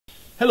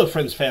Hello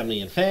friends,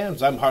 family, and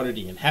fans, I'm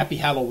Hardy, and happy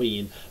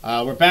Halloween.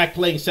 We're back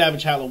playing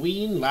Savage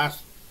Halloween.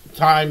 Last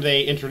time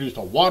they introduced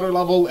a water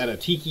level and a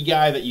tiki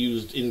guy that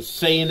used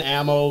insane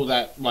ammo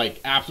that,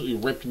 like, absolutely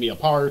ripped me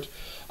apart.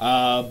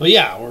 But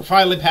yeah, we're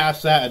finally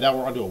past that, and now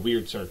we're onto a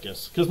weird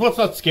circus. Because what's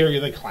not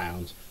scarier than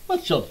clowns?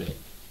 Let's jump in.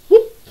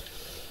 Whoop.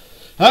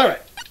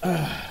 Alright.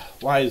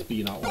 Why is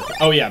B not working?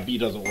 Oh yeah, B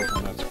doesn't work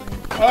on that screen.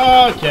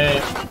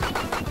 Okay.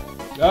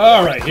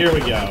 Alright, here we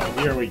go.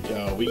 Here we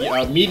go. We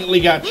immediately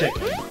got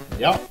chicken.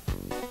 Yep.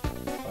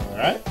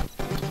 Alright.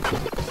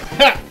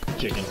 Ha!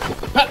 Chicken.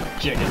 Ha!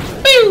 Chicken.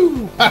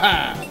 Boo! Ha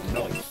ha!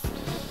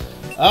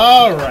 Nice.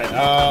 Alright,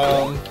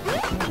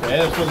 okay,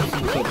 this doesn't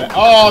seem so bad.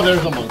 Oh,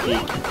 there's a monkey.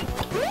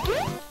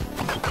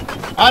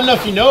 I don't know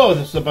if you know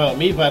this about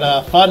me,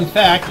 but fun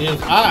fact is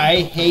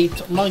I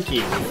hate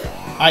monkeys.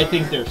 I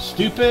think they're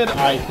stupid.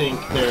 I think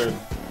they're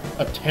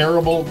a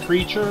terrible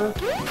creature.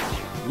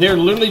 They're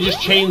literally just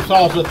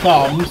chainsaws with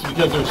thumbs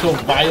because they're so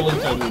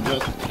violent and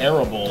just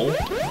terrible.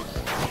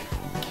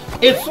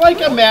 It's like,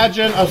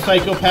 imagine a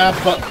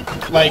psychopath,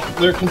 but, like,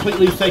 they're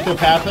completely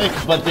psychopathic,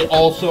 but they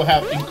also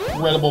have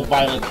incredible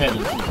violent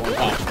tendencies on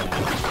top of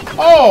that.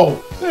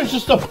 Oh, there's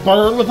just a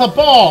bird with a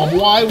bomb.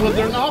 Why would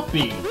there not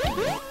be?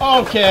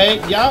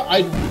 Okay, yeah,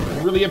 I'd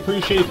really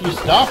appreciate if you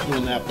stopped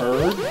doing that,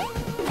 bird.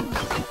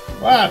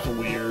 Well, that's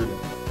weird.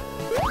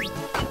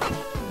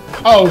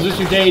 Oh, is this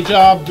your day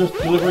job, just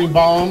delivering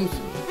bombs?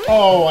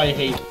 Oh, I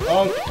hate...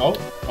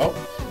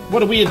 Oh.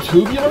 What, are we in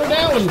Tubular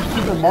now in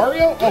Super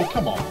Mario? Oh,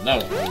 come on.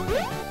 That was weird.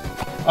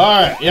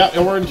 Alright, yeah,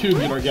 we're in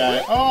Tubular,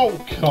 guy. Oh,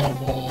 come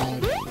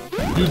on.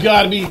 You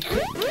gotta be...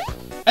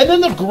 And then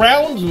the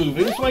ground's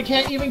moving, so I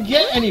can't even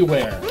get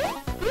anywhere.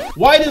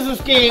 Why does this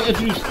game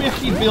introduce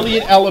 50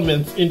 billion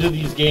elements into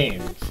these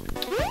games?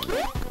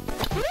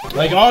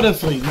 Like,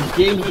 honestly, these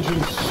games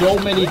introduce so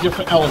many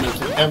different elements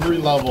in every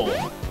level.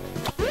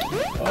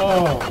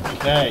 Oh,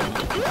 okay.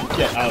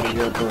 Get out of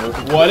here,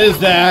 bird. What is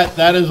that?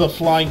 That is a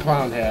flying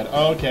clown head.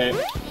 Okay.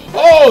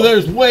 Oh,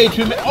 there's way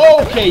too many.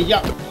 Okay,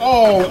 yeah.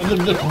 Oh,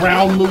 the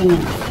ground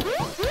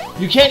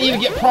moves. You can't even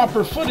get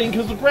proper footing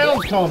because the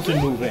ground's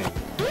constantly moving.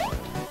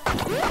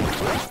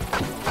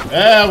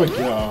 There we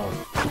go.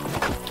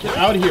 Get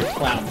out of here,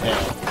 clown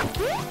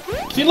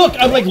head. See, look,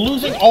 I'm like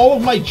losing all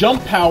of my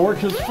jump power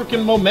because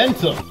freaking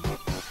momentum.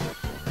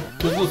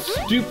 Because of the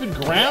stupid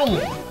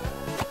ground.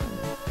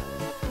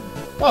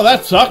 Oh,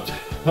 that sucked.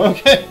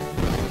 Okay.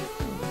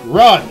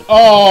 Run.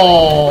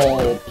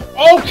 Oh.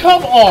 Oh,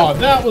 come on.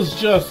 That was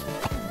just...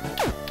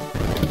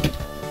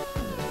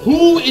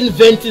 Who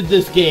invented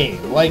this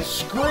game? Like,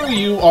 screw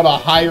you on a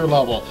higher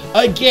level.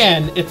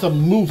 Again, it's a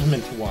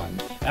movement one.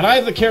 And I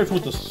have the character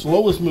with the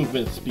slowest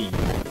movement speed.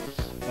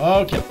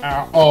 Okay.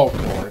 Oh, of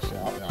course.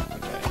 Yeah,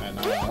 okay. And,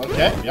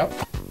 okay, yep.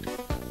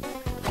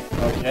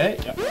 Okay,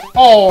 yep.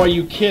 Oh, are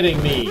you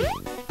kidding me?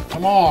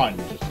 Come on.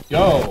 Just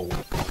go.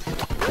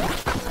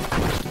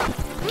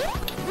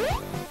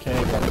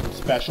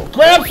 Special.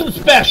 Grab some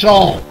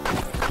special!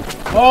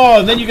 Oh,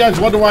 and then you guys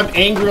wonder why I'm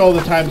angry all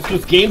the time. It's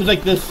because games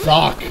like this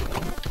suck.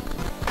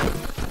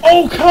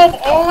 Oh, come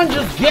on!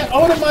 Just get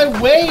out of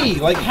my way!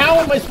 Like, how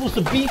am I supposed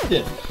to beat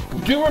this?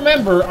 Do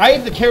remember, I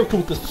have the character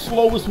with the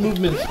slowest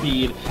movement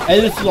speed,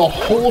 and this is a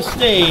whole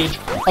stage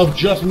of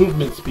just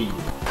movement speed.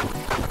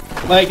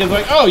 Like, it's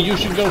like, oh, you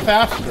should go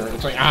faster.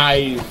 It's like,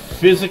 I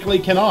physically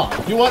cannot.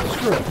 You know what?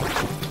 Screw it.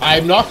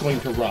 I'm not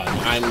going to run.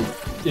 I'm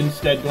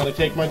instead going to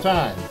take my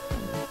time.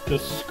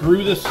 Just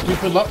screw this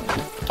stupid luck.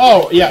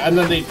 Oh, yeah, and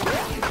then they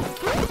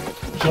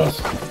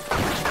just...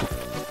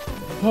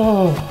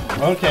 Oh,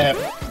 okay.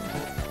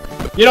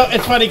 You know,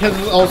 it's funny because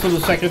it's also the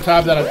second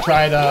time that I've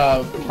tried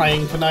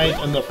playing tonight,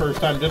 and the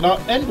first time did not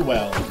end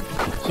well.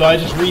 So I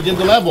just redid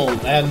the level,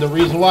 and the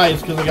reason why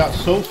is because I got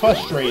so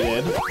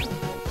frustrated,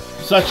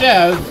 such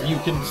as you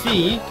can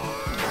see.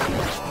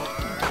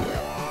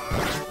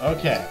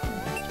 Okay.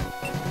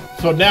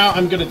 So now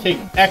I'm going to take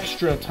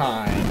extra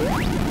time.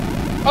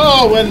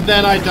 Oh, and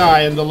then I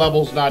die, and the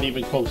level's not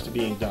even close to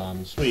being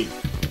done. Sweet.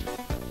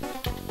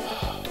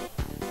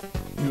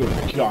 You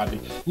have got me.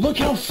 Look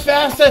how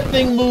fast that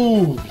thing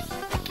moves!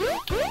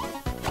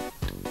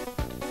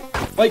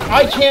 Like,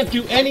 I can't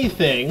do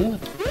anything.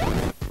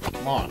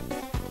 Come on.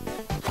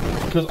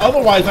 Because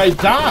otherwise I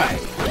die.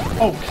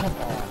 Oh, come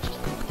on.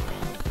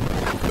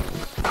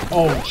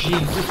 Oh,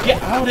 Jesus.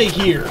 Get out of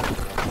here.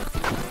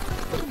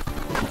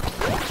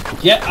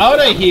 Get out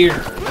of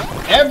here.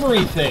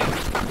 Everything.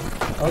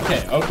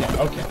 Okay. Ow.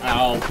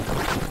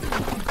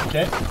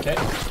 Okay.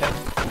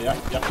 Yeah.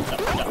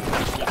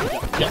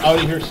 Get out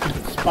of here,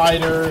 stupid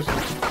spiders.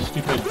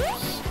 Stupid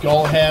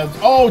skull heads.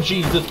 Oh,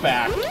 Jesus,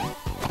 back.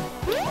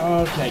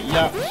 Okay,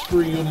 yeah.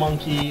 Screw you,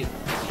 monkey.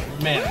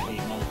 Man, I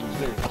hate monkeys.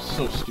 They're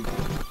so stupid.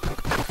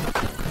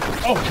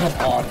 Oh, come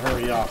on.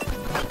 Hurry up.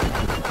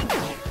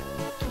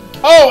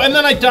 Oh, and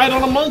then I died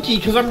on a monkey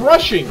because I'm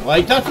rushing.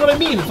 Like, that's what I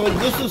mean. It's like,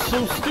 this is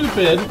so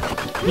stupid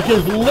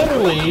because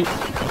literally...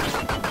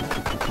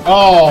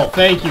 Oh,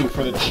 thank you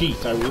for the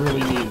cheat. I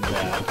really needed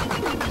that.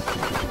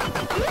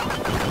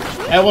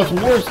 And what's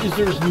worse is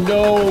there's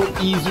no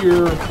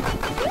easier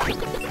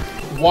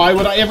Why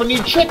would I ever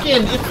need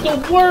chicken? It's the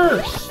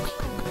worst!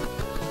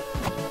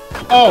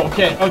 Oh,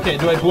 okay, okay.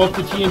 Do I blow up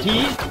the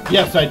TNT?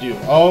 Yes, I do.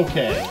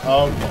 Okay,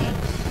 okay.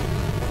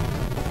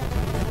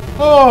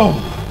 Oh.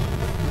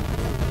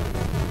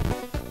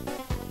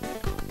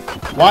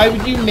 Why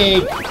would you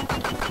make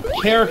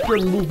character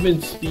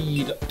movement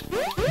speed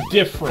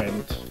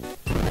different?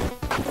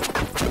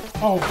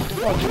 Oh,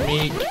 fuck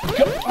me.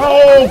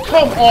 Oh,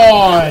 come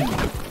on!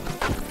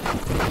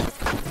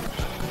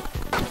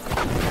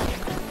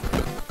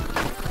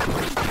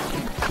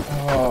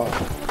 Oh.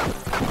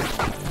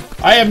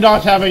 I am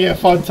not having a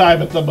fun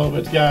time at the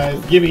moment,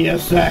 guys. Give me a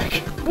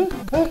sec.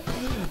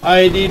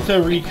 I need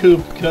to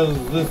recoup because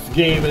this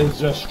game is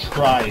just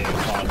trying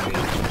on me.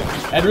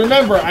 And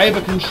remember, I have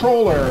a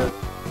controller.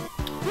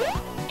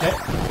 Okay.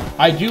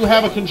 I do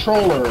have a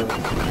controller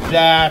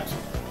that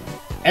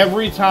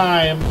every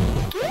time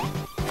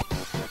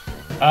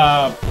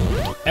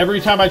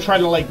I try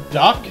to, like,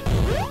 duck,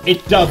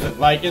 it doesn't.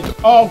 Like, it's...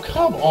 Oh,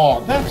 come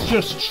on. That's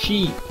just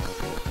cheap.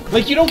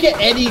 Like, you don't get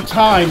any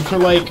time to,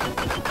 like,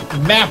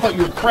 map out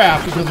your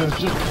crap because there's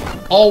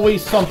just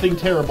always something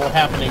terrible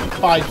happening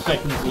 5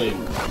 seconds later.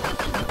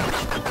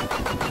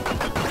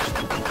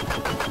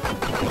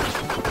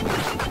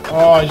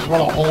 Oh, I just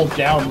want to hold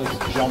down this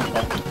jump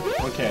button.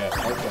 Okay,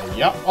 okay,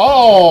 yep.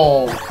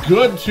 Oh,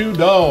 good to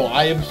know.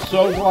 I am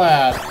so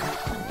glad.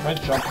 Can I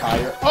jump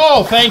higher?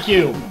 Oh, thank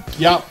you.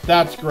 Yep,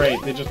 that's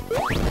great. They just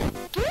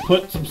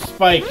put some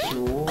spikes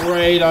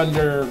right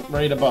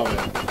above it.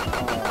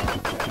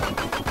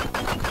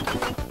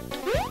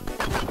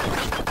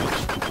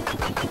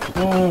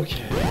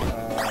 Okay.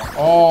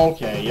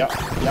 Okay, yep,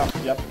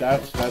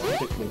 that's a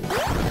quick move.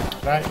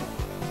 Right?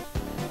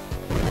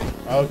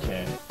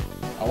 Okay.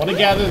 I want to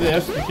gather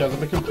this because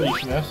I'm a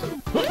completionist.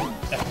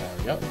 There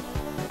we go.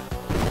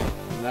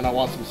 And then I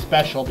want some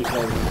special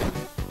because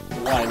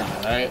why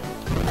not, right?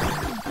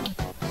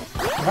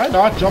 Can I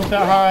not jump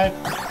that high?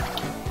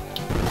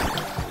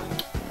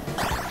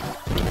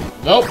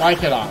 Nope, I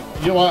cannot.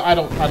 You know what? I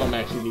don't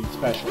actually need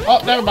special. Oh,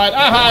 never mind.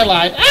 I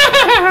lied.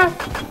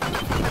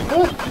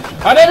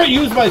 I never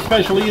use my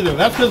special either.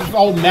 That's because it's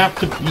all mapped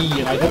to B,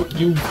 and I don't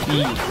use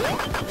B.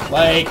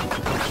 Like,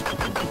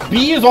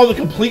 B is on the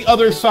complete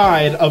other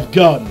side of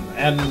gun,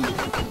 and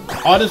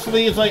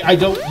honestly, it's like I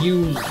don't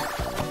use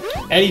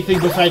anything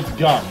besides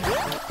gun.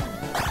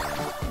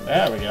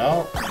 There we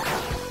go.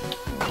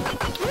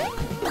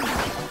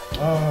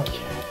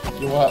 Okay.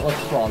 You know what? Let's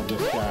frog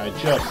this guy.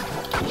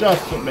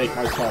 Just to make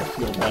myself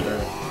feel better.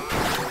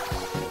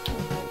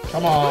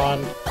 Come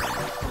on.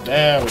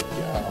 There we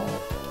go.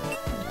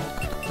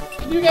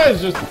 Can you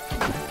guys just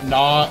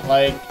not,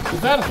 like, is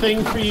that a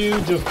thing for you?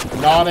 Just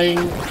nodding?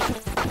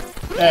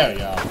 There we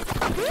go.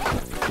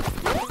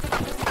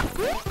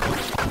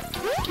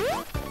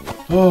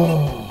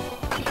 Oh.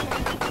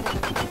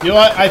 You know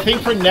what? I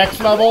think for next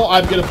level,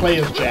 I'm gonna play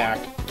as Jack.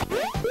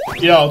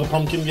 Yo, the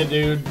pumpkin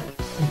dude.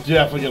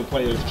 Definitely gonna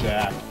play as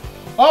Jack.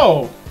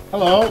 Oh,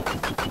 hello.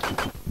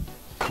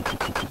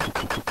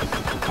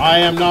 I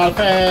am not a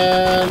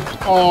fan.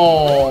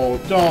 Oh,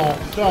 don't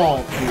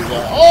do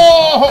that.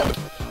 Oh,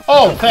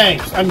 oh,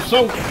 thanks. I'm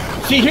so.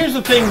 See, here's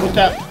the thing with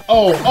that.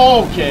 Oh,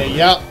 okay,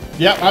 yep.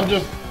 I'm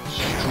just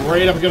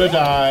straight up gonna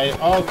die.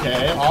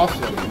 Okay,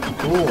 awesome,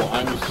 cool.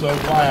 I'm so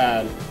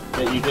glad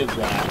that you did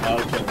that.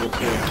 Okay, let's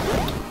do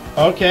it.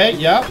 Okay,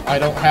 yep. I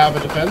don't have a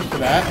defense for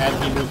that, and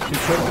he moves too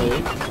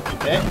quickly.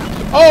 Okay.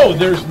 Oh,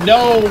 there's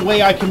no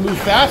way I can move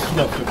fast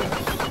enough for this.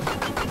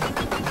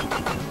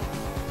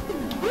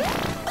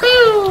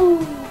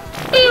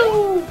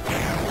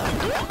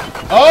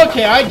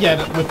 Okay, I get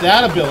it. With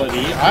that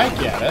ability, I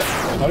get it.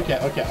 Okay.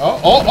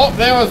 Oh,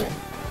 there was...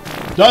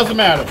 Doesn't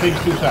matter.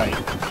 Thing's too tight.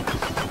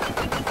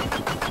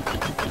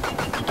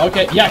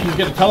 Okay, yeah, he's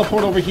gonna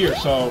teleport over here,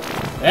 so...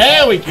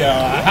 There we go.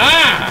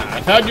 Aha!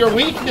 I found your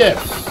weakness.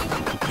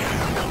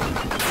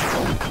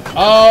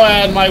 Oh,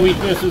 and my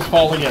weakness is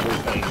falling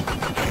everything.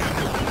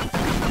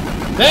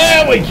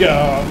 There we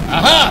go.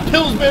 Aha!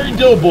 Pillsbury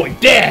Doughboy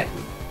dead.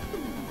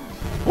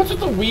 What's with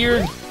the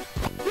weird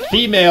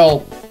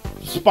female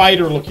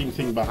spider-looking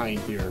thing behind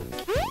here?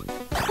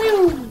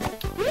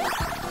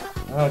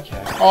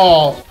 Okay.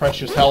 Oh,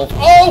 precious health.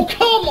 Oh,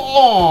 come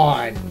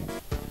on!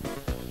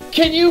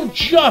 Can you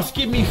just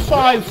give me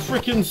 5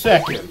 frickin'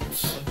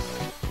 seconds?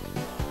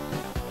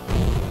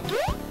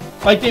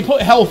 Like, they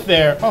put health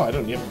there. Oh, I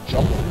don't even have to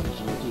jump over it.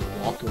 Just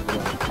walk over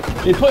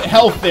it. They put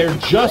health there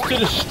just to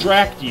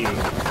distract you.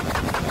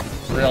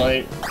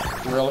 Really?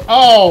 Really?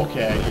 Oh,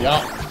 okay.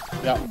 Yup.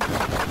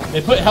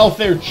 They put health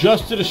there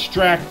just to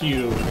distract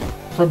you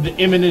from the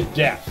imminent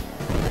death.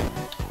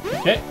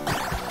 Okay.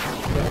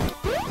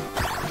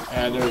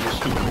 And there's a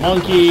stupid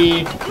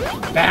monkey.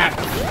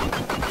 Bats.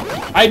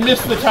 I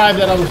missed the time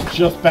that I was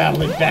just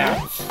battling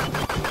bats.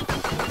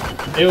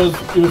 It was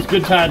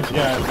good times,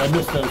 guys. I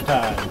missed those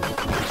times.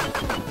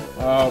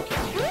 Okay.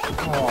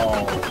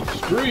 Oh,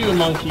 screw you,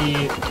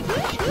 monkey.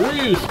 Screw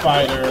you,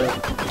 spider.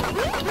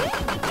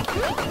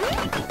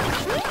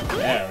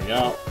 There we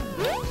go.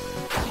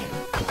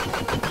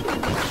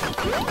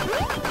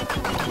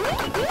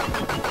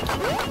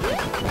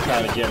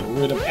 try to get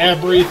rid of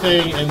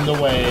everything in the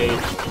way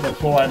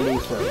before I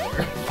move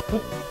further.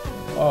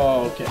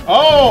 Okay.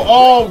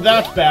 Oh,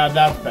 that's bad,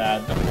 that's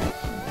bad.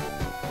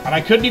 And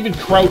I couldn't even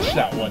crouch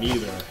that one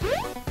either.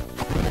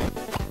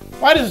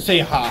 Why does it say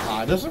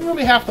haha? Does it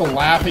really have to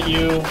laugh at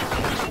you?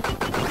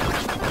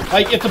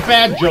 Like, it's a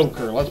bad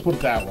Joker, let's put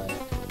it that way.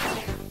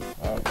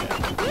 Okay.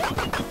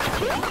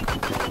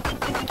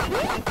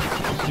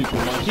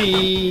 Stupid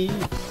monkey.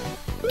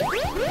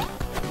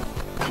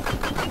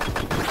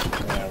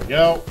 There we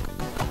go.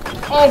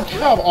 Oh,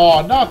 come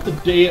on, not the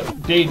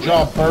day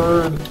job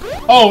bird.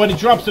 Oh, and it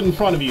drops it in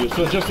front of you,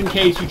 so just in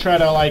case you try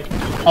to, like,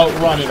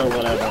 outrun it or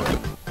whatever.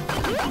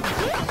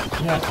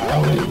 Get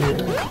out of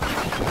here.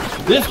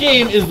 This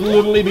game is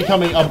literally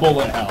becoming a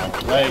bullet hell.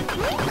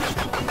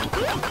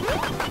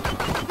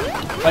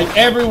 Like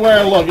everywhere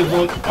I look, it's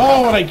like,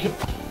 oh, and I get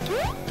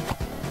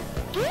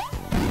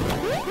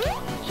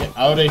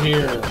out of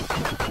here.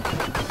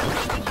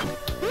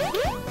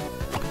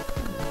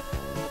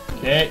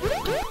 Okay.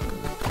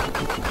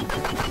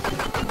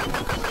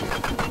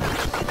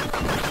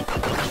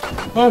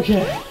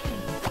 Okay.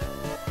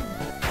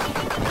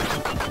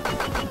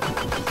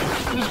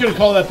 I'm just gonna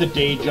call that the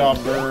day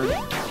job bird.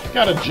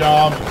 Got a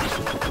job.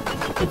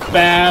 It's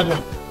bad.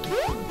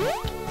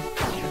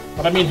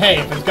 But I mean, hey,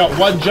 if it's got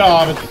one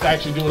job, it's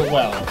actually doing it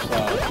well,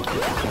 so.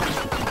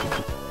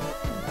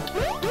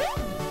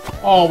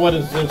 Oh, what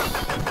is this?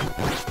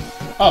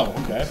 Oh,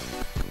 okay.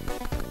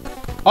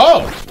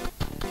 Oh!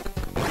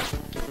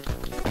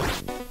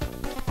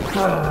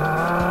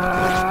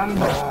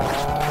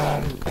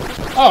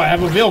 Oh, I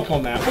have a vehicle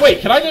now.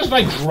 Wait, can I just,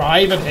 like,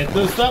 drive and hit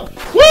this stuff?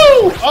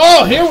 Woo!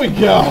 Oh, here we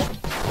go!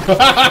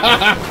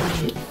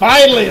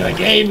 Finally, the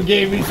game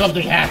gave me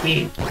something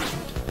happy.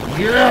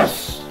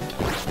 Yes!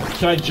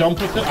 Can I jump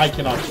with it? I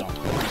cannot jump.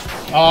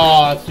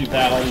 Oh, that's too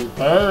bad. All these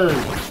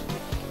birds.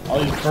 All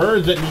these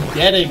birds that need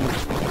getting.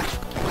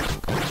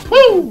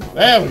 Woo!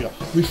 There we go.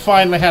 We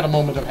finally had a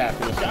moment of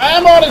happiness.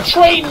 I'm on a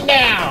train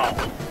now!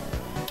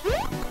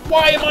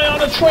 Why am I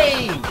on a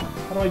train?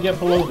 How do I get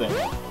below there?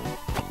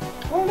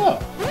 I don't know.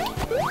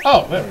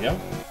 Oh, there we go.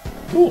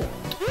 Cool.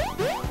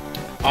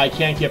 I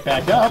can't get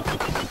back up.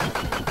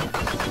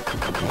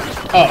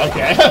 Oh,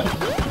 okay.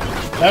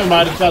 Never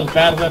mind, it's not as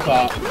bad as I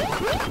thought.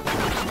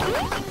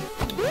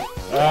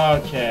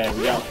 Okay,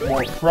 we got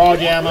more frog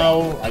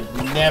ammo. I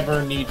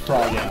never need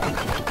frog ammo.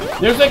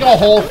 There's like a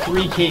whole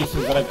 3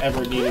 cases that I've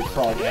ever needed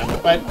frog ammo.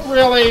 But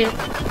really?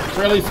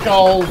 Really,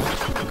 skulls?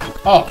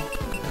 Oh.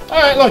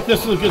 Alright, look,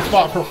 this is a good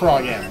spot for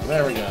frog ammo.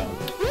 There we go.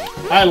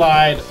 I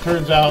lied.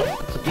 Turns out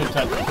it's a good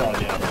type of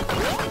frog ammo.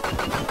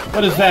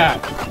 What is that?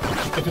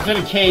 If it's in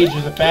a cage,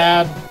 is it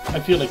bad? I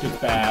feel like it's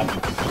bad.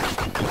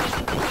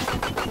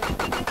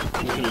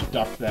 I'm just gonna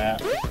duck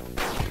that.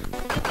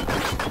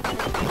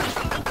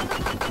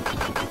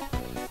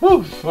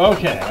 Whew,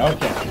 okay,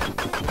 okay.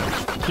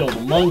 Kill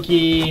the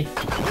monkey.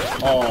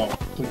 Oh,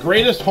 the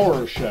greatest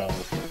horror show.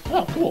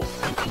 Oh, cool.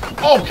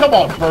 Oh, come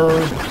on,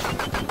 bird.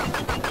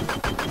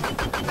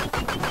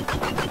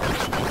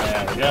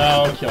 There we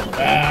go. Kill the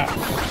bat.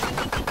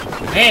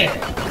 Man.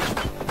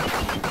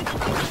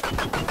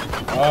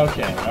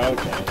 Okay,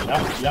 okay.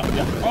 Yep.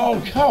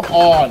 Oh, come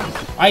on.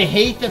 I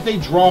hate that they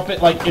drop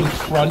it, like, in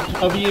front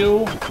of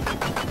you.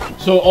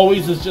 So it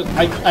always is just,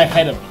 like,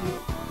 ahead of you.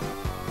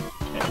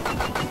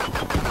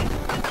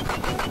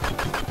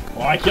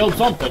 Well, I killed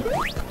something.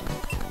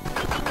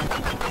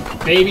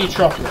 Baby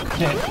trucker.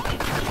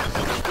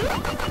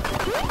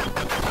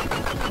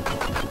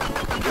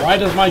 Why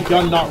does my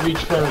gun not reach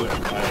further?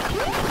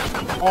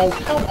 Oh,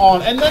 come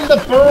on. And then the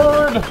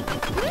bird!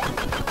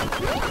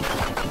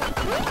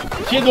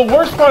 See, the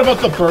worst part about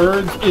the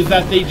birds is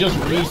that they just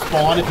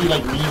respawn if you,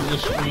 like, leave the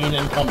screen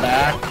and come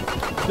back.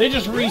 They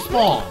just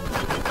respawn.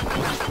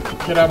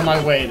 Get out of my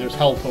way. There's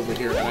health over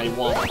here, and I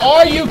want...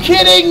 Are you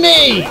kidding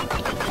me?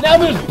 Now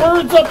there's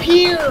birds up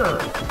here!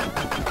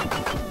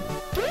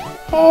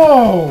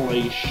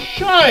 Holy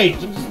shite!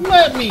 Just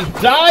let me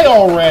die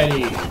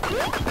already!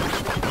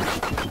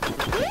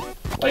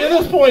 Like, at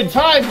this point in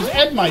time, just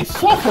end my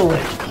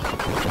suffering!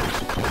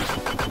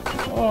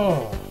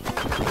 Oh.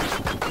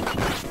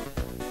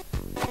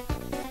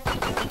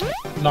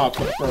 Not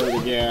the bird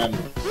again.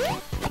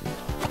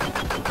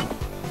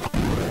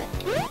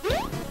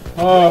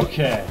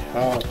 Okay.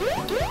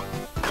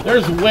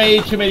 There's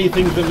way too many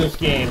things in this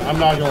game. I'm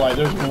not gonna lie,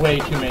 there's way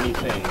too many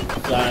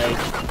things. Like,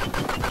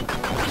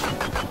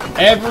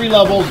 every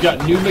level's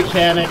got new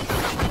mechanics.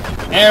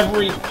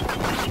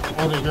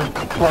 Oh, there's your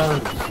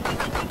birds.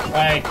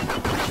 Like...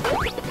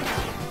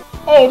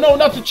 Oh, no,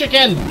 not the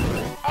chicken!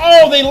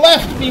 Oh, they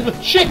left me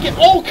with chicken!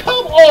 Oh,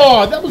 come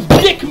on! That was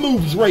dick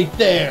moves right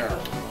there!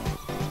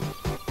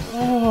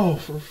 Oh,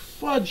 for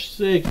fudge's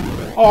sake.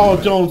 Oh,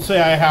 don't say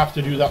I have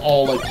to do that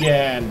all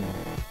again.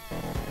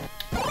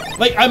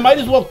 Like, I might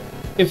as well...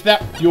 If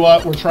that... You know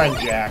what? We're trying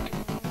Jack.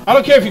 I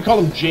don't care if you call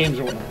him James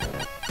or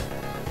whatever.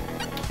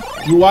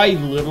 Do I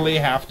literally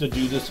have to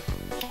do this?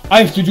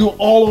 I have to do it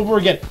all over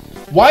again.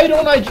 Why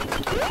don't I...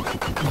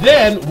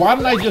 Then, why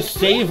don't I just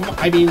save...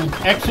 I mean,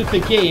 exit the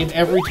game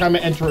every time I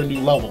enter a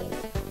new level?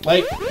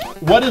 Like,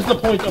 what is the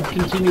point of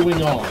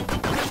continuing on?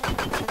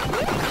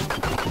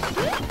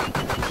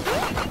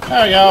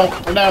 There we go.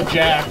 We're now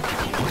Jack.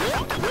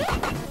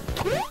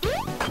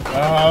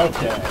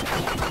 Okay.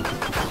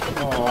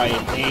 Oh, I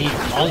hate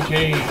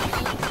monkeys.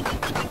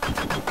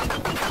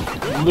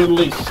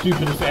 Literally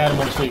stupidest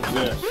animals to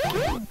exist.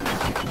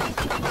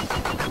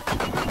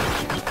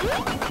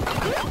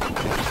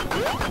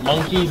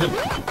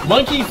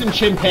 Monkeys and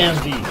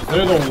chimpanzees.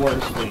 They're the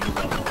worst things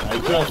ever.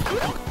 Like,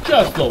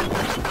 just the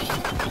worst.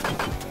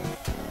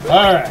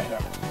 Alright.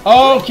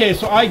 Okay,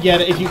 so I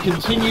get it. If you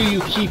continue,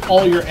 you keep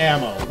all your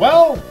ammo.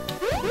 Well,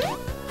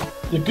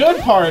 the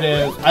good part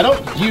is, I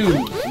don't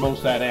use most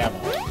of that ammo.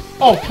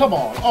 Oh, come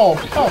on. Oh,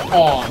 come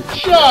on.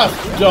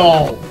 Just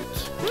don't.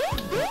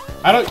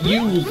 I don't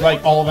use,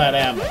 like, all that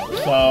ammo,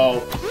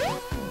 so...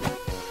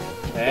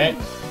 Okay.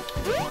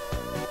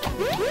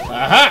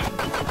 Aha!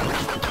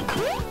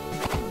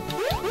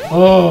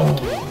 Oh.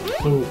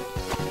 Ooh.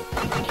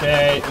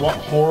 Okay, what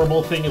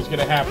horrible thing is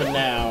gonna happen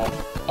now?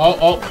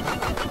 Oh.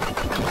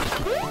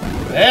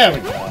 There we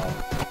go.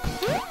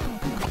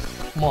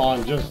 Come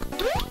on, just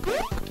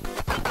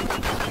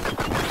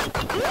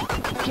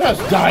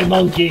die,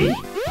 monkey!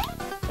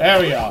 There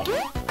we go.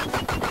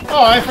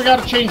 Oh, I forgot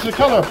to change the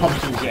color of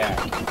Pumpkin Jack.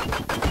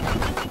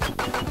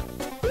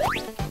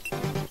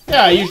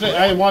 Yeah,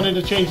 I wanted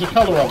to change the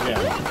color of him.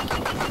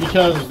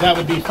 Because that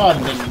would be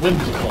fun and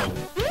whimsical.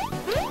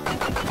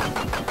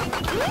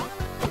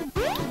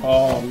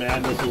 Oh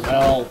man, this is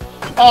hell.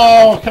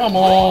 Oh, come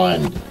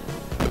on!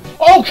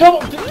 Oh, come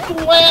on!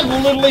 The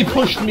land literally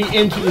pushed me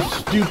into the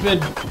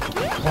stupid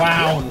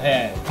clown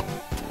head.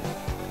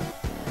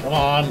 Come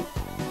on.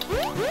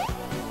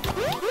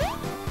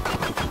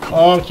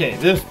 Okay,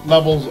 this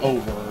level's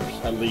over,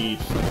 at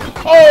least.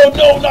 Oh,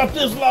 no, not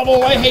this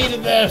level! I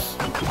hated this!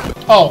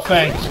 Oh,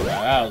 thanks for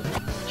that. That was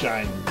a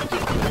giant dip.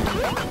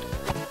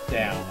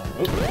 Down.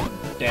 Oop,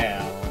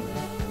 down.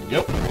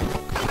 Yep.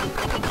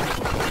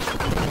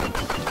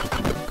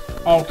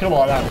 Oh, come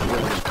on, that was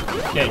good.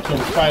 Okay, kill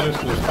the spiders,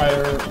 kill the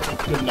spider.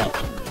 Good enough.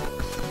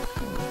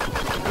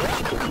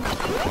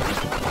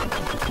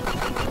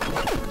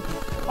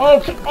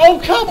 Oh,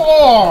 come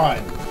on!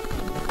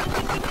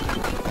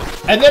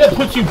 And then it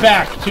puts you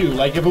back, too.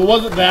 Like, if it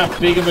wasn't that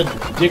big of a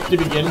dick to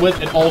begin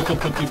with, it also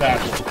puts you back.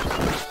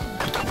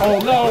 Oh,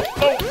 no!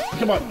 No!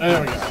 Come on.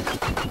 There we go.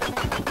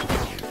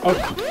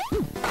 Okay.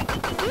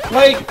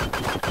 Like,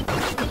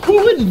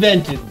 who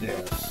invented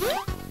this?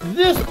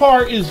 This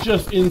part is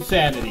just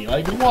insanity.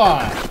 Like,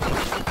 why?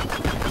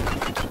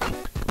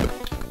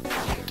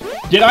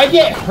 Did I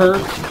get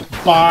hurt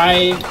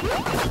by...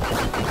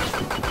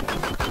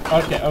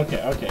 Okay.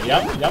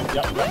 Yep.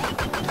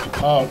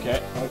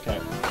 Okay.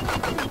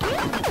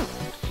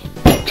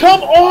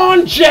 Come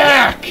on,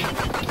 Jack!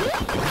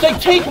 It's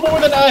like, take more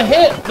than a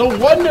hit! No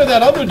wonder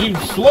that other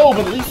dude's slow,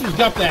 but at least he's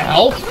got the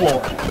health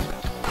for it.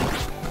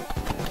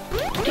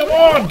 Come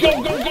on!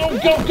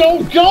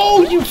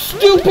 Go, you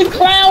stupid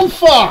clown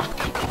fuck!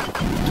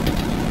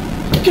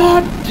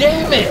 God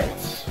damn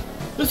it!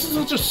 This is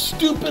such a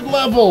stupid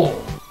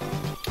level!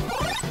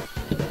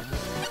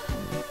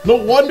 No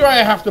wonder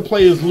I have to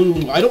play as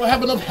Lulu. I don't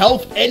have enough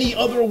health any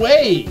other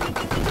way!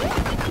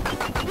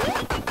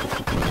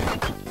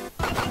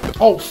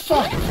 Oh,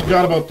 fuck! I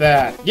forgot about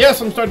that.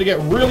 Yes, I'm starting to get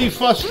really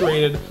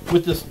frustrated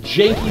with this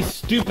janky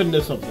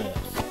stupidness of this.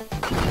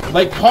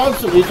 Like,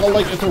 constantly,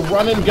 it's a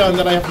run and gun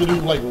that I have to do,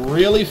 like,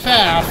 really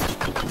fast,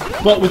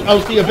 but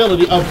without the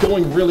ability of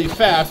going really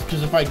fast,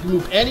 because if I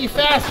move any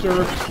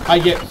faster, I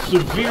get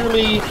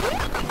severely,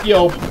 you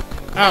know,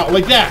 out.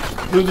 Like that!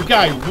 There's a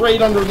guy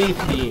right underneath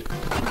me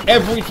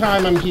every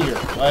time I'm here.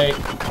 Like...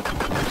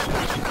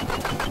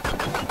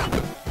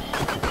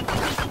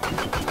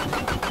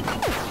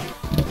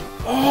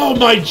 Oh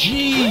my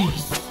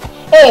jeez!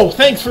 Oh,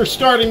 thanks for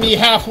starting me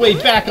halfway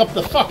back up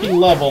the fucking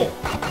level.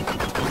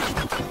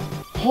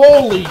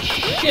 Holy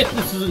shit,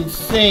 this is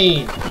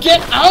insane.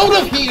 Get out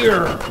of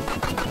here!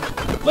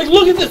 Like,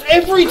 look at this.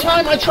 Every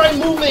time I try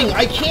moving,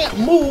 I can't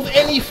move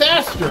any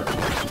faster.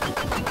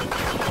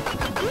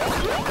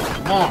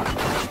 Come on.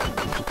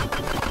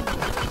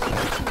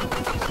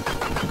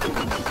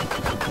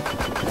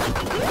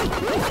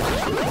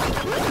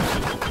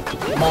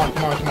 Come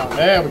on.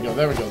 There we go.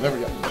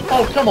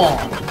 Oh, come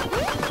on.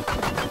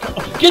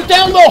 Get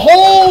down the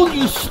hole,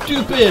 you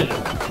stupid!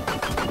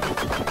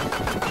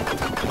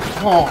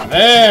 Come on,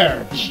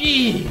 there.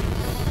 Jeez.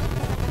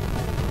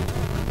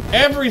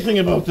 Everything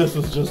about this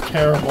is just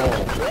terrible.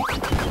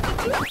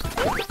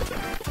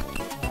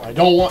 I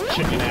don't want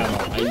chicken ammo.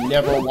 I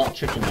never want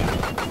chicken ammo.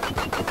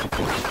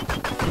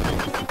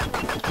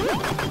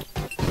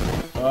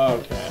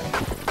 Okay.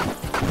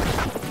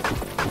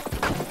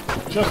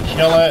 Just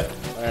kill it.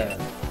 There.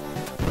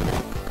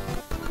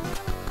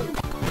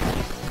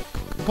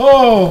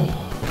 Oh!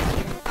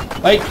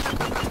 Like,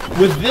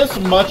 with this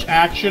much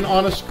action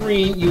on a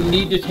screen, you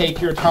need to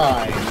take your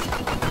time.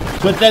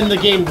 But then the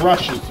game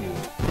rushes you.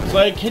 It's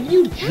like, can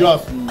you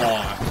just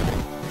not?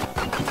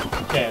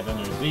 Okay, then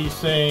there's these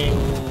things.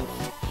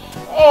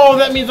 Oh,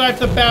 that means I have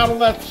to battle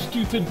that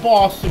stupid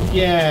boss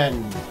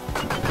again.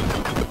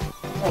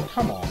 Oh,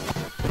 come on.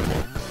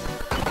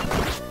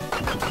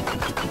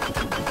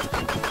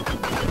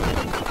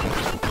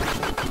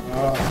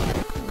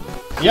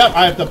 Yep,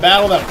 I have to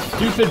battle that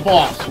stupid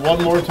boss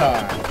one more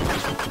time.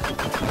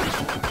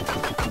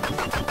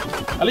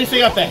 At least I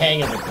got the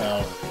hang of it,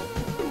 though.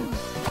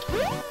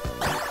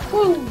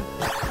 Woo!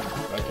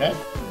 Okay.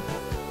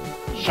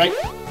 Shite.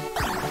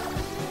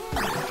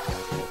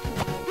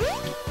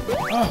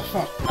 Oh,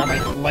 fuck. Now my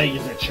leg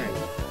is itching.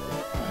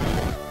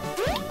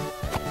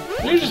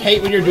 You just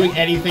hate when you're doing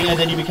anything and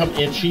then you become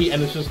itchy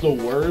and it's just the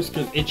worst,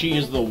 because itchy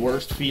is the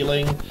worst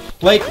feeling.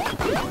 Like,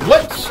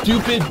 what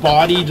stupid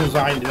body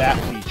designed that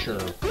feature?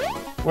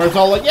 Where it's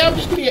all like, yeah, I'm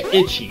just gonna get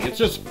itchy. It's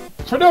just,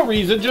 for no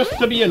reason, just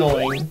to be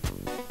annoying.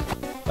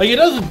 Like, it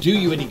doesn't do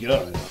you any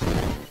good.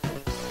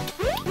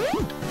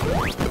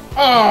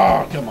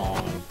 Oh, come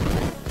on.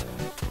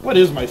 What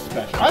is my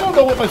special? I don't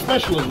know what my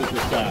special is with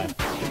this guy.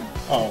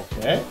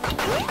 Okay.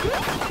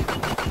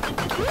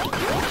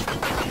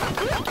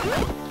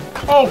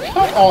 Oh,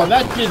 come on,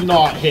 that did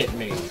not hit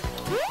me.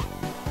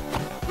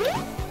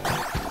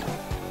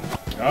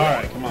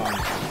 Alright, come on.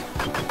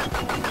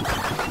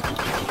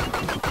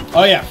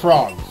 Oh yeah,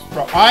 frogs.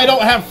 I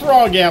don't have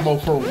frog ammo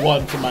for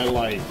once in my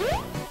life.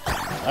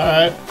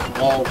 Alright,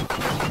 well...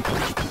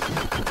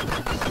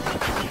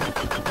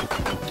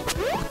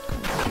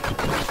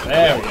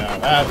 There we go,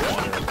 that's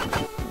better.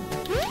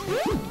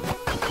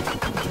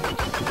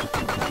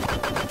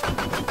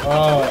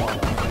 Oh...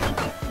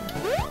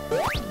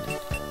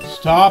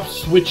 Stop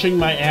switching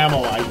my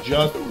ammo, I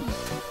just...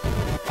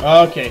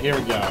 Okay, here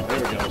we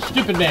go,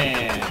 Stupid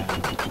man!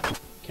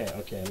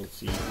 Okay, let's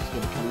see. He's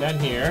gonna come down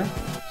here.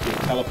 He's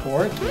gonna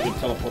teleport. He's gonna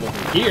teleport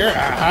over here.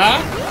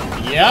 Aha!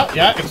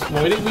 Yeah,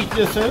 exploiting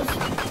weaknesses.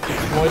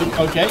 Exploiting...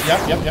 Okay,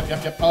 yep.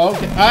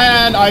 Okay,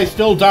 and I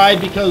still died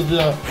because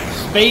the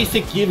space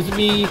it gives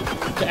me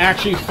to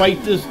actually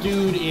fight this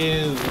dude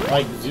is,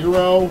 like,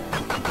 0.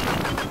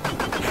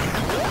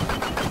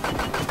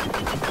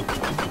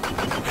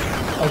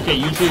 Okay,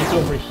 usually it's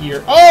over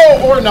here.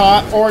 Oh, or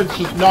not. Or it's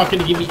just not going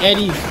to give me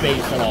any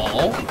space at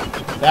all.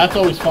 That's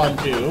always fun,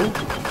 too.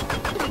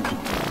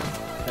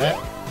 Okay.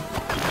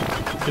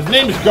 His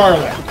name is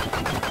Garlic.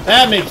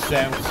 That makes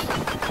sense.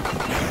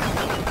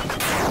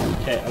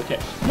 Okay.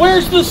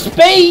 Where's the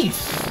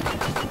space?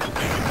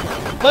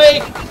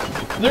 Like,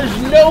 there's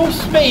no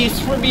space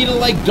for me to,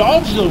 like,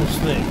 dodge those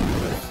things.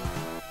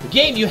 The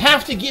game, you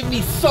have to give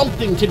me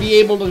something to be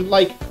able to,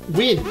 like,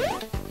 win.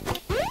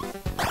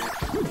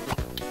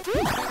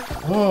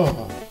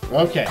 Oh,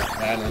 okay.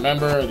 And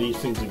remember, these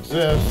things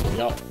exist.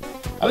 Yep.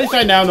 At least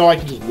I now know I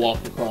can just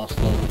walk across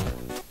them.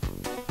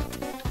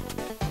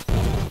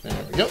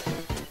 There we go.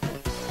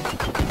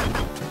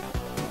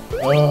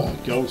 Oh,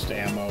 ghost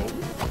ammo.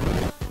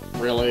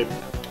 Really?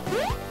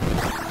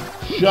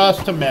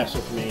 Just to mess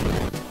with me.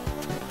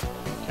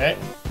 Okay.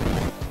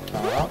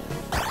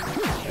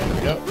 There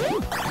we go.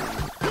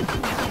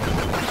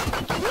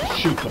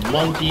 Shoot the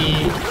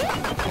monkey.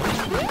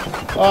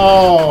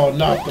 Oh,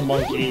 not the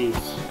monkeys.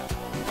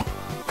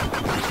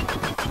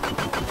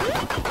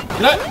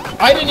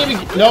 I didn't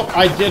even... Nope,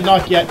 I did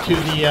not get to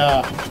the,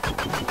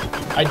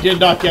 I did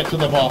not get to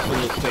the boss of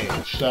the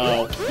stage,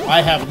 so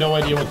I have no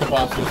idea what the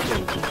boss of the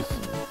stage is.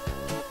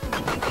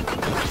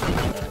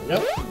 There we go.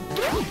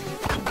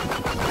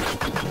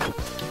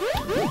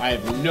 I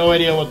have no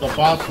idea what the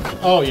boss...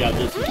 Oh, yeah,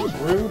 this is just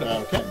rude.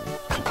 Okay.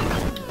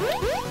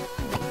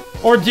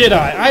 Or did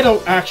I? I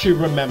don't actually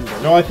remember.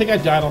 No, I think I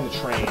died on the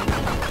train.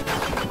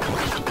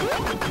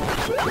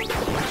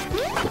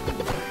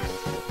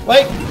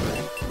 Like...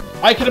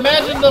 I can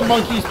imagine the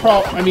monkey's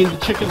the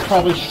chicken's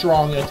probably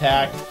strong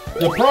attack.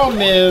 The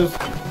problem is,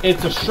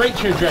 it's a straight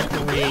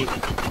trajectory.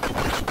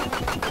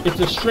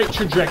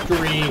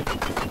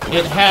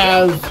 It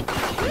has,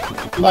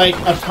 like,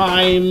 a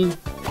time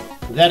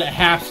that it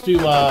has to,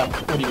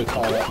 what do you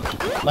call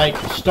it? Like,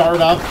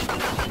 start up.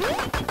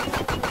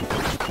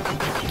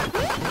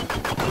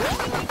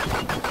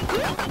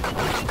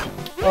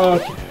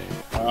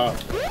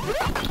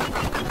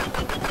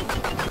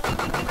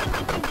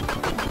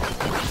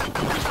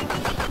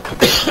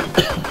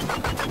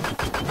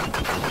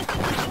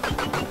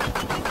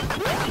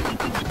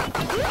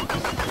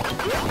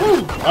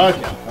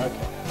 Okay.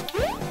 Okay.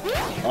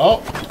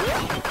 Oh.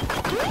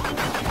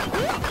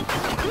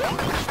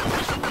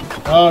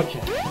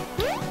 Okay.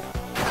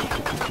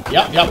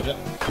 Yep.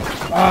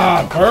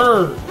 Ah,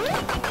 bird.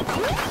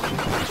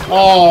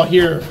 Oh,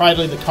 here,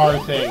 finally the car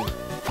thing.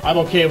 I'm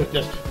okay with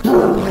this.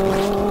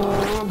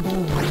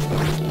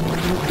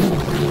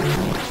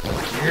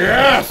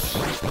 Yes!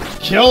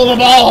 Kill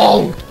them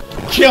all!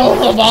 Kill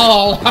them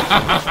all!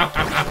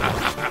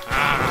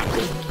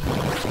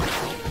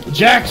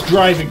 Jack's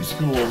driving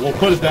school, we'll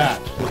put it that.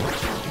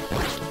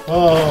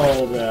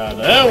 Oh, man.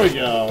 There we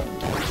go.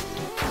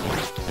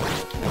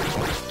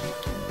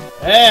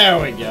 There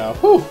we go.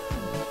 Whew.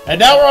 And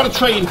now we're on a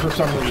train for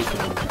some reason.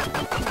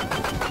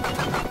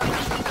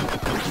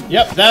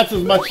 Yep, that's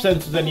as much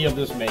sense as any of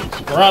this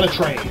makes. We're on a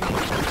train.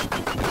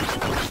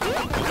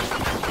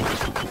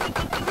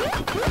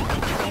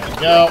 There we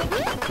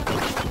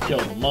go. Kill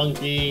the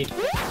monkey.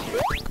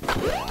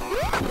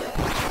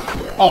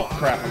 Oh,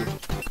 crap.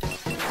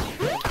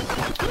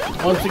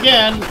 Once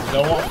again,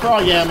 don't want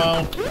frog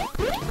ammo.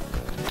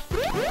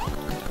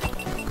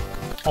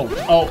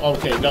 Oh,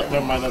 okay. No,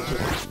 never mind. That's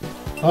just...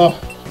 Oh.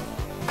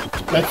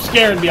 That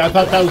scared me. I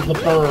thought that was the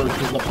bird,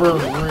 because the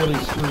bird really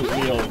screws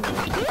me over.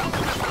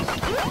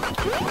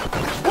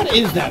 What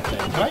is that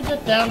thing? Can I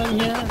get down in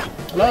here?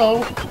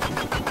 Hello?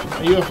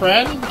 Are you a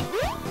friend?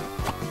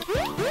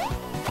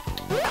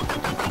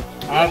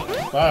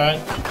 Alright.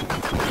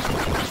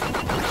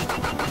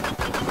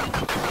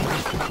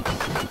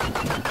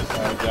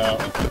 There we go.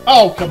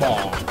 Oh, come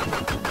on.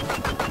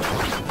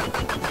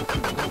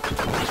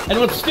 And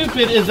what's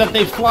stupid is that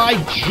they fly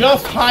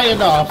just high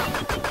enough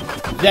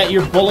that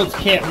your bullets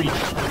can't reach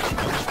them.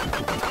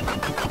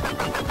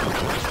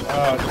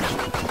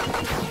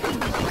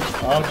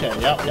 Okay,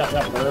 yep.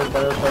 Bird.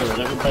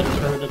 Everybody's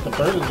heard that the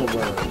bird is a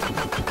word.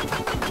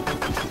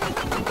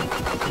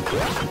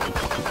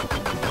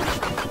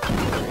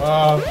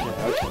 Okay.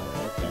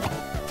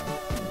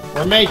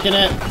 We're making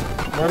it.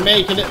 We're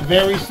making it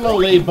very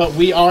slowly, but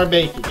we are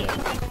making it.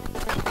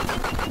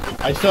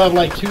 I still have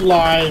like 2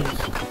 lives.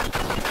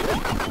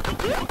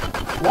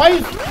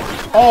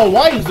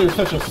 Why is there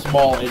such a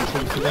small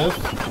entrance to this?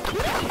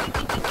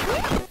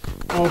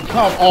 Oh,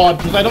 come on,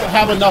 because I don't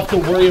have enough to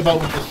worry about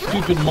with the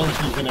stupid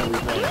monkeys and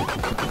everything.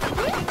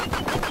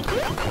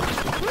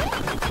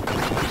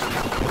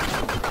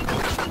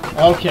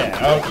 Okay.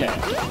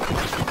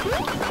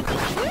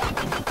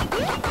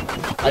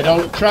 I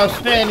don't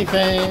trust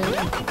anything.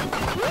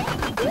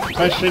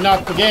 Especially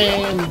not the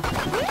game.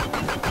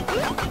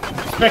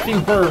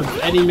 Expecting birds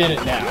any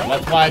minute now.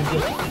 That's why I'm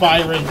just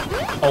firing.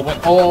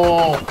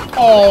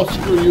 Oh,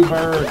 screw you,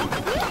 bird.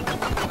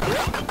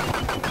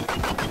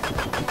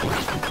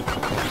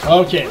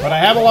 Okay, but I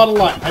have a lot of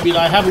lives. I mean,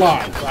 I have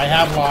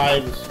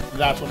lives.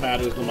 That's what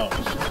matters the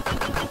most.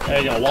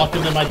 There you go. Walk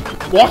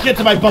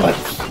into my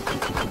bullets.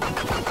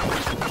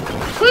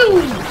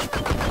 Woo!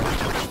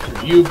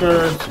 Screw you,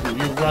 bird. Screw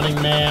you, running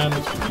man.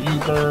 Screw you,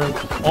 bird.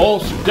 Oh,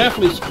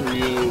 definitely screw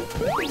you.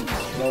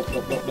 Nope.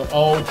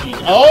 Oh,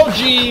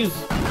 jeez.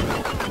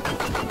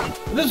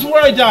 This is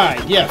where I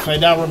died. Yes, I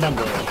now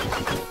remember it.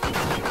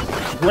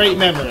 Great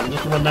memory. I'm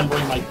just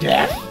remembering my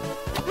death.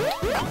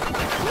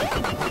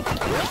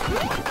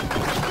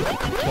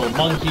 Kill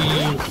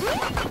monkeys.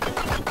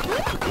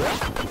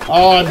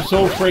 Oh, I'm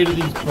so afraid of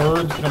these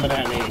birds coming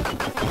at me.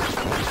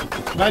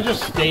 Can I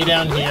just stay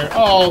down here?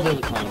 Oh, there's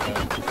a content.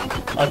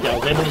 Okay, I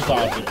was able to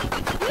dodge it.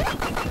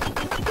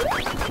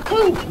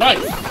 Woo,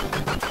 nice.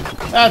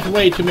 That's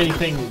way too many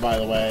things, by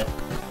the way.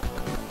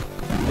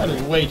 That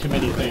is way too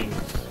many things.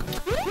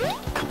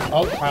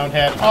 Oh, clown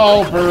head.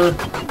 Oh, bird.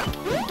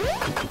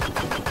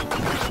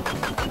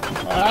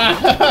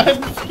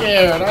 I'm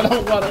scared. I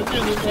don't want to do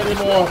this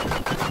anymore.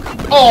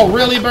 Oh,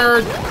 really,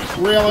 bird?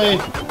 Really?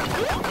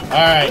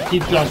 Alright,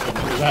 keep jumping,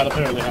 because that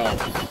apparently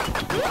helps.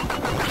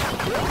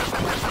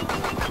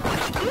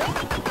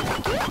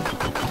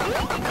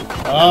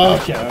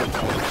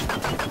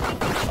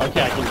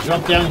 Okay, I can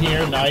jump down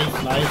here. Nice.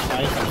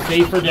 I'm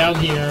safer down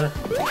here,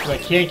 because I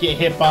can't get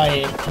hit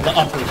by the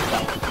upper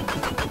stuff.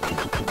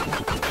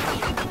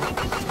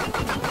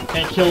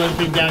 Can't kill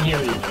anything down here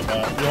either,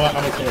 but you know what?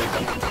 I'm okay with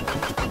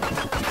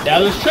that. Now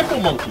there's triple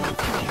monkeys.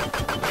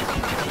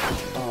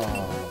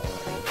 Oh.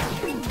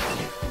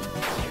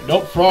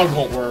 Nope, frog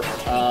won't work.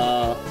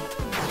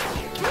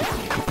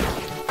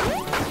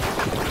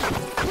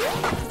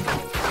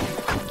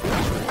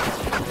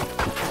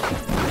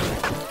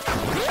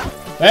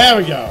 There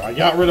we go. I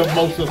got rid of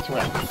most of the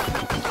threats.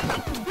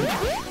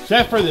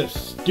 Except for this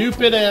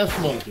stupid-ass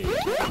monkey.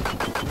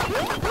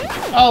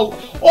 Oh,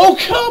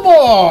 come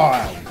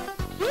on!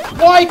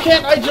 Why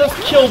can't I just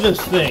kill this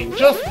thing?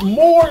 Just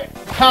more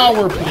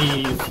power,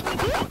 please.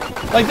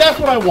 Like, that's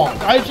what I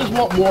want. I just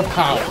want more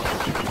power.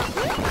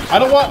 I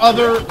don't want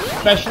other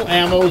special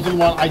ammos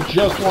and I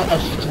just want a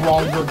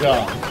stronger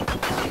gun.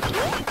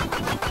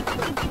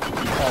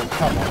 Oh,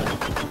 come on.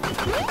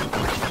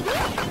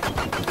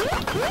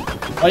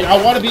 Like, I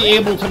want to be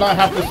able to not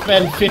have to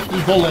spend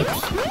 50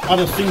 bullets on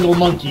a single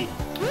monkey.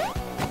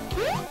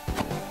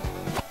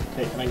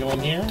 Okay, can I go in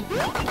here?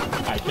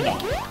 I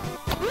cannot.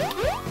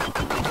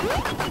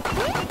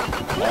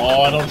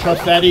 Oh, I don't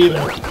trust that either.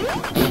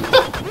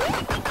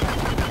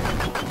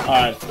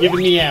 Alright, it's giving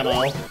me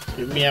ammo.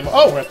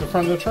 Oh, we're at the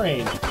front of the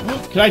train.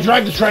 Can I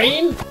drive the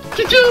train?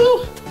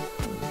 Choo-choo!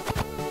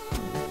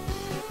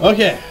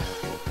 Okay.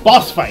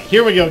 Boss fight.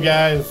 Here we go,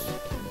 guys.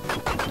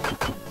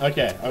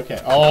 Okay.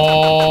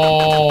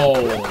 Oh,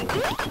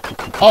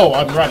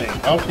 I'm running.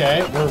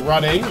 Okay, we're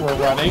running.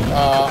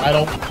 I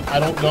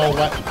don't know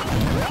what...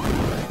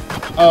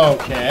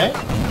 Okay.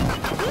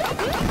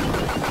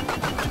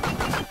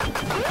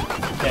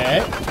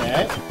 Okay.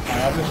 I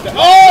understand.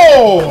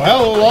 Oh!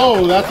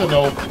 Hello! That's a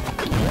nope.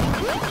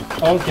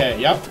 Okay,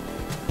 yep.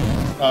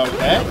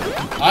 Okay.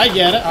 I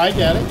get it.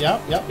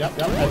 Yep.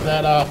 And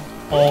then,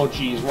 oh,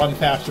 geez. Run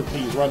faster,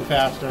 please. Run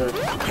faster.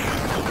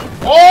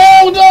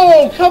 Oh,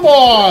 no! Come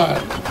on!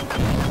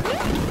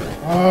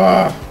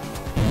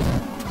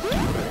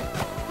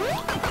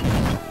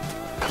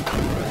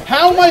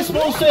 How am I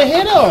supposed to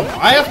hit him?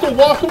 I have to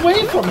walk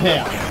away from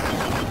him.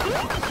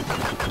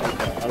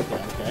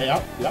 Okay,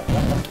 yep.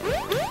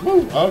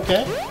 Woo,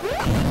 okay.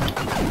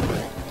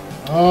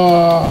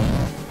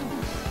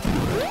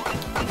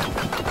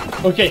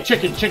 Okay,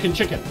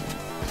 chicken.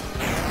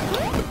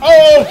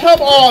 Oh,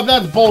 come on,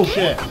 that's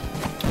bullshit.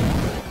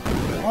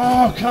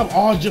 Oh, come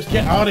on, just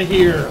get out of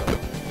here.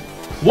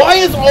 Why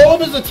is all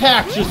of his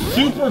attacks just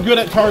super good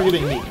at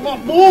targeting me? Come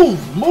on,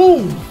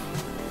 move.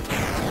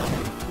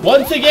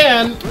 Once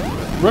again,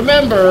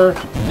 remember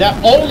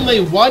that only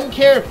one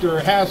character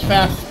has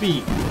fast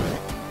speed.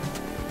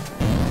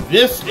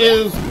 This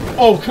is...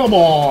 Oh, come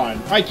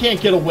on. I can't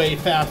get away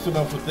fast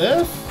enough with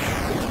this.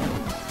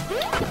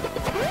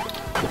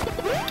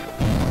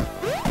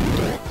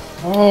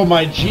 Oh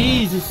my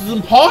jeez, this is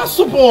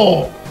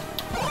impossible!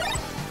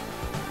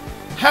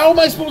 How am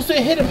I supposed to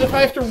hit him if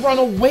I have to run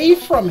away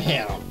from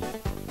him?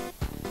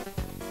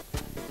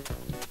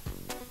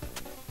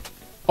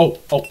 Oh.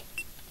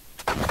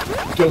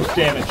 Ghost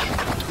damage.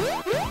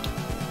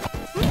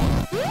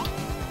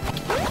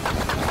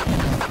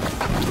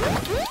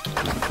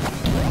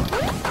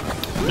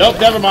 Nope,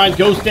 never mind.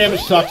 Ghost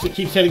damage sucks. It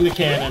keeps hitting the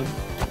cannon.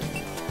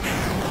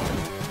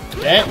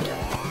 Okay.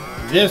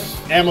 This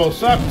ammo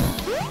sucks.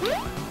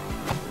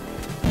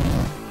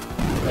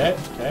 Okay.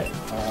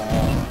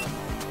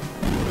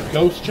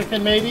 Ghost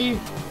chicken, maybe?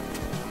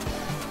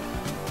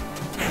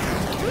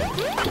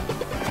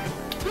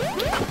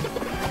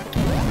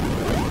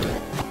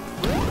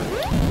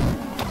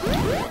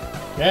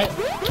 Okay.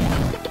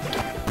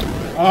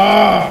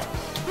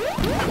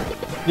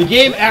 The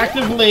game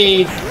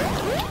actively,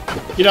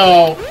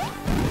 the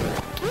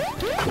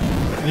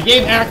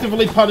game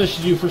actively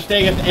punishes you for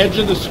staying at the edge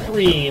of the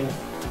screen,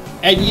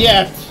 and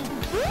yet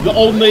the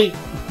only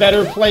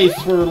better place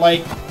for,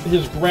 like,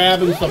 his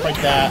grab and stuff like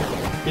that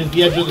is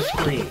the edge of the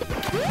screen.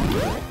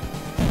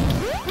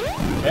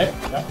 Okay,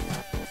 yep.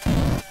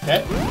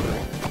 Okay.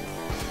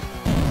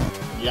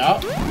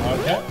 Yep,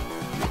 okay.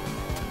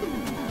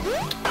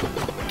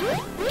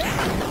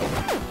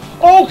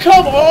 Oh,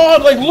 come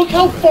on! Like, look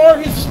how far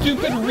his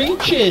stupid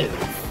reach is!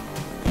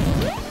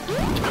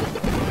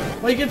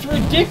 Like, it's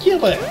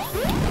ridiculous!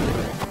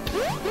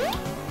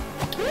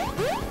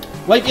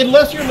 Like,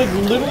 unless you're, like,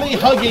 literally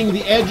hugging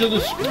the edge of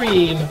the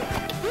screen...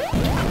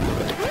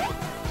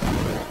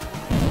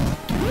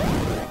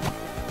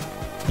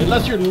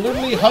 Unless you're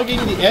literally hugging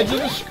the edge of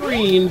the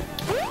screen,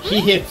 he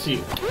hits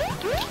you.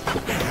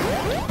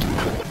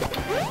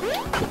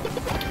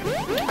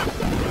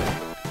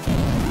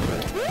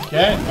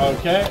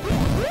 Okay.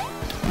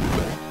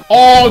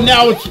 Oh,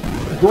 now it's...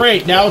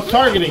 Great, now it's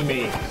targeting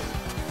me.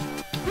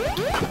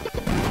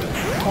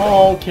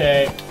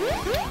 Okay.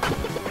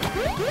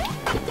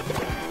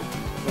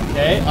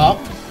 Okay, up,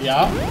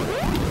 yeah.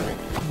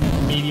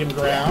 Medium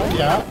ground,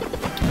 yeah.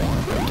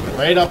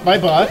 Right up my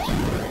butt.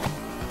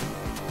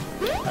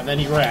 And then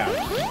he grabs.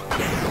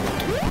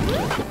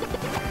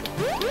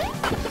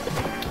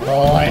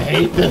 Oh, I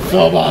hate this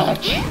so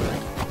much.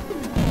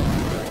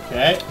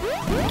 Okay.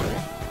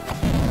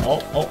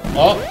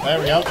 Oh, there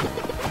we go.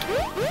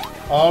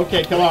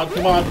 Okay, come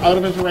on, out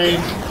of his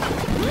range.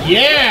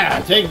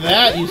 Yeah, take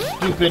that, you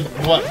stupid,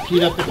 what,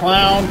 Peanut the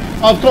Clown?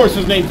 Of course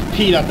his name's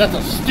Peanut, that's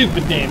a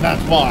stupid name,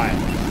 that's why.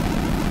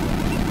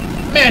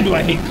 Man, do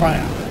I hate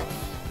clowns.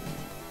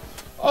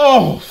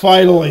 Oh,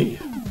 finally.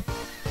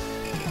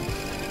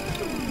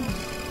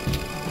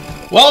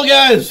 Well,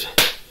 guys,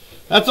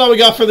 that's all we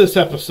got for this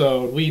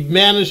episode. We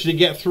managed to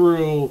get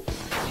through,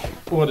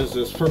 what is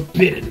this,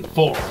 Forbidden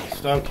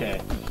Forest,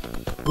 okay.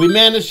 We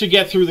managed to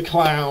get through the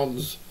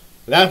clowns.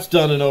 That's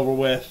done and over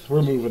with.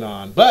 We're moving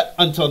on. But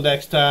until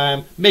next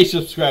time, make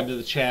sure to subscribe to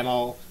the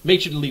channel.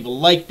 Make sure to leave a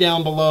like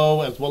down below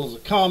as well as a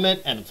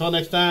comment. And until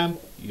next time,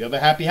 you have a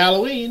happy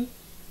Halloween.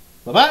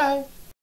 Bye-bye.